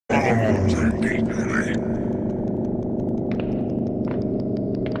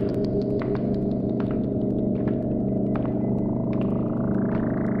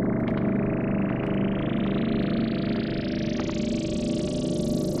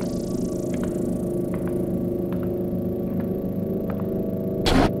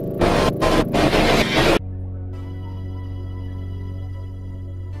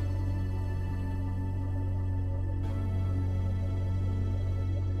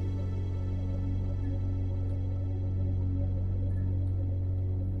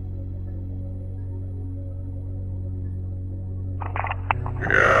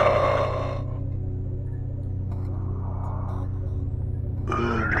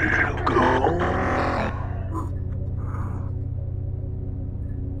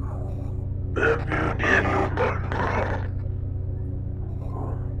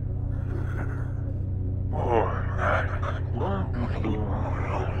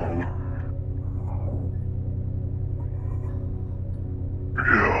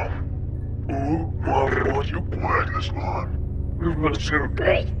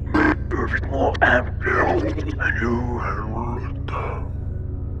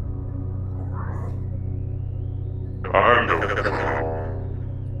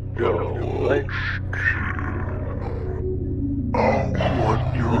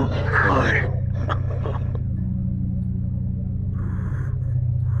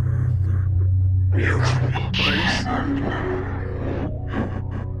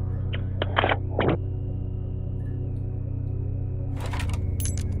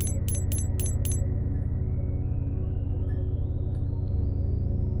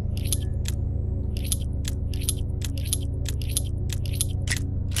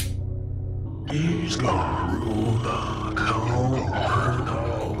He's gonna rule the corner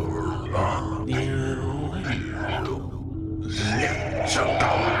of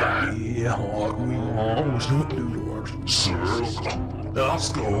let's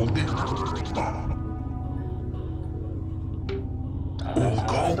go.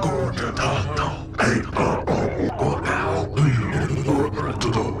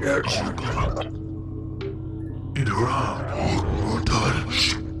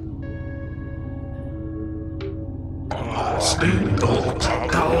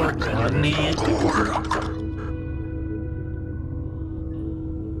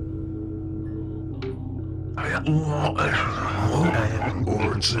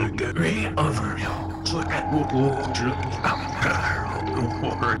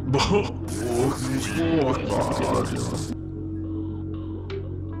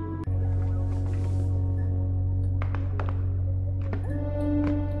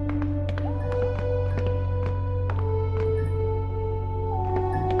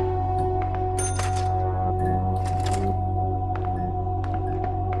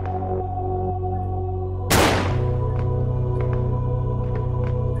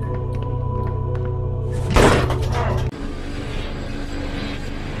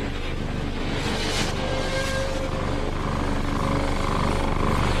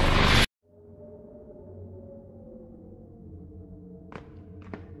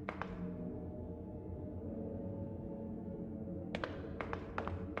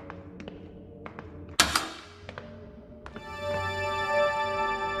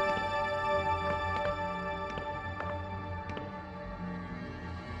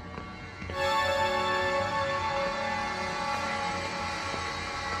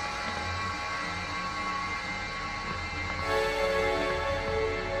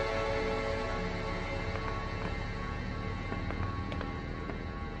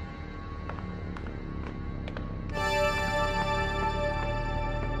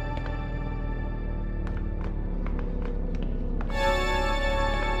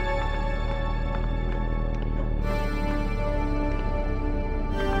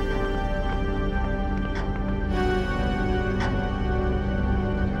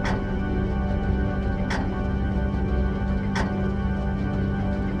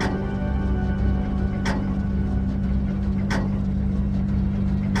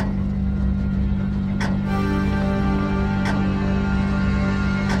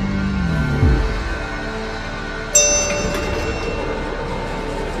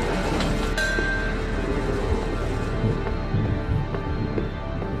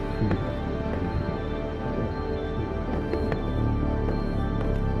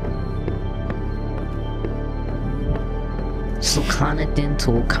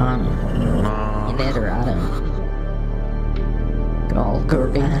 Dental con Electorado Gol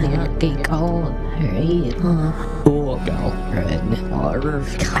Gurgan Gol Reed Gol Red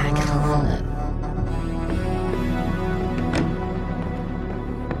Arf Kag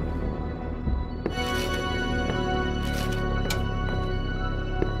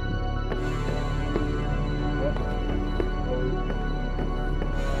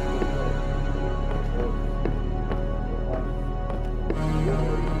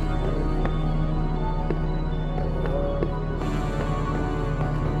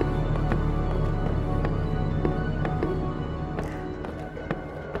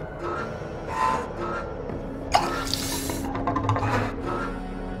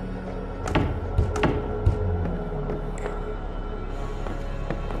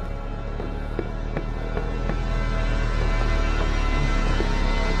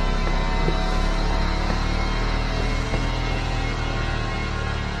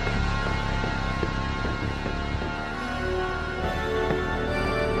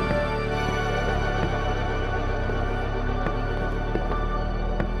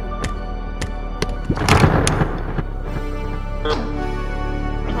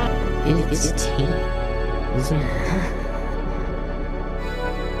It's tea, isn't it?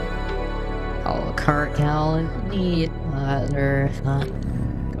 Oh, cartel need other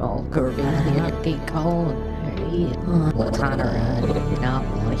oh, Corsair get cold. What time around? Not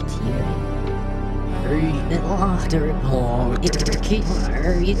like you. Read it after all. It's kids.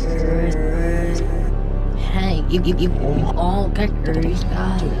 Hey, you all get yours.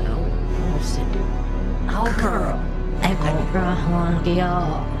 Oh, girl. Em ra hoa kia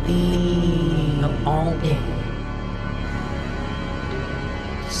all day.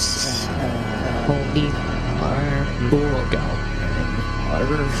 Holy look out.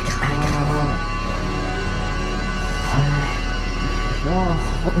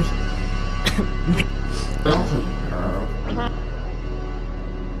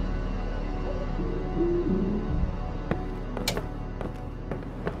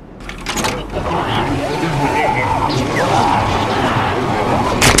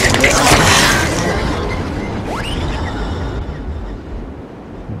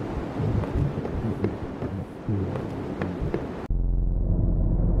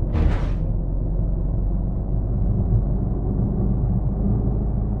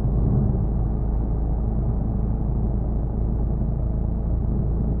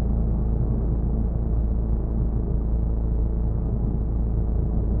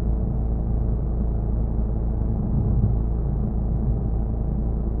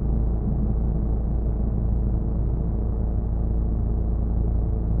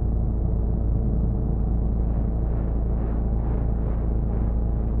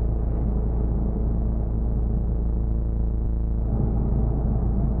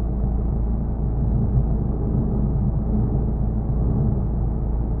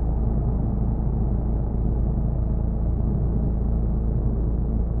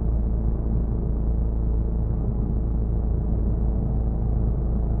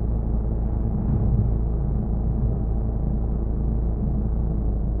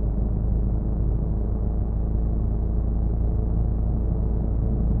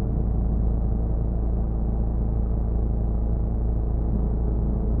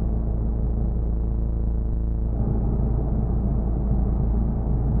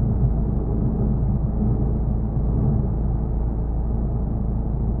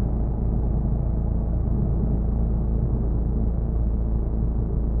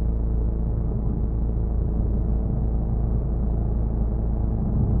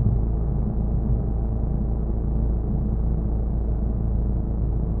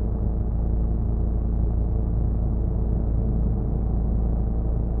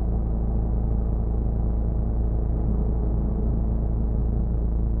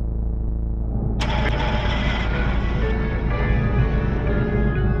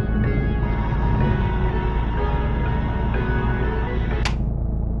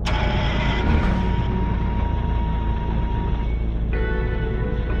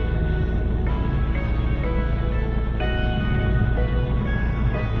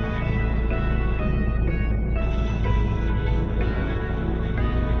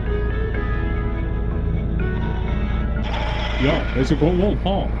 Yeah, it's a good long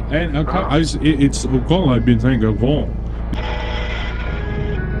haul, and it's a goal I've been thinking of all.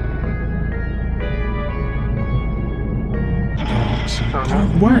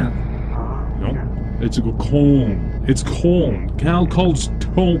 Where? No, it's a cold. It's cold. Cold's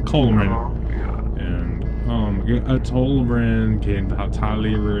too cold right now. And a tolerant can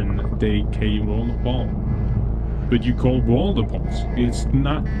tolerate they cable the ball. But you call ball the balls. It's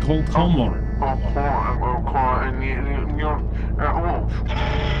not called common. Oh God.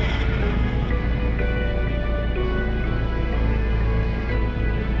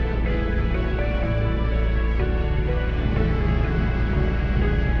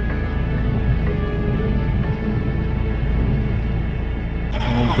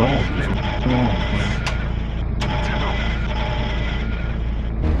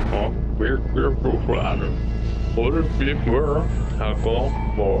 We're provider. What if we were Tackle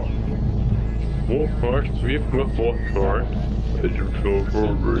more. Wolf first, sweep with wolf short. It's your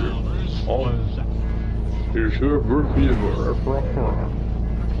silver real. Your silver fever.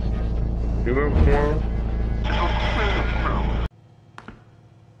 Uniform.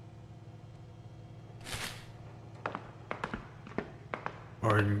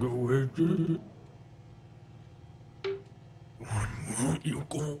 I'm going you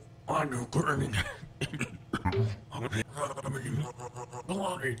go on your burning.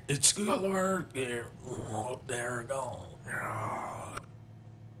 It's color there. Oh, there we go.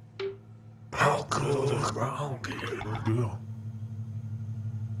 How cool the ground get?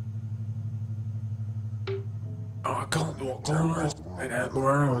 I can't do a corner and that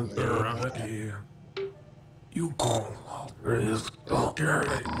ground there right here. You call this doctor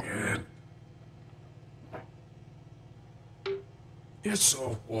again. It's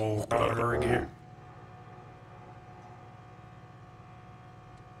so full color here.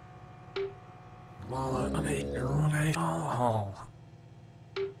 Well, I need your right. Oh,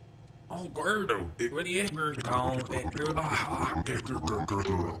 Gordo, what do you call it?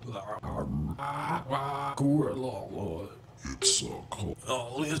 It's so cold.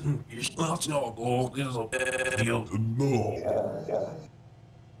 Oh, listen, you're not so cold. It's a bad deal. No.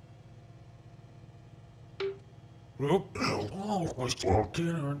 Oh, what's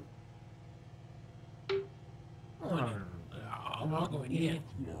talking? I'm not going to eat.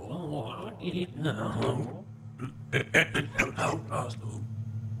 No, eat now.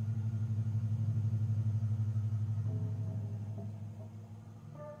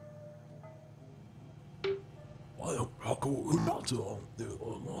 Well, I'll go not to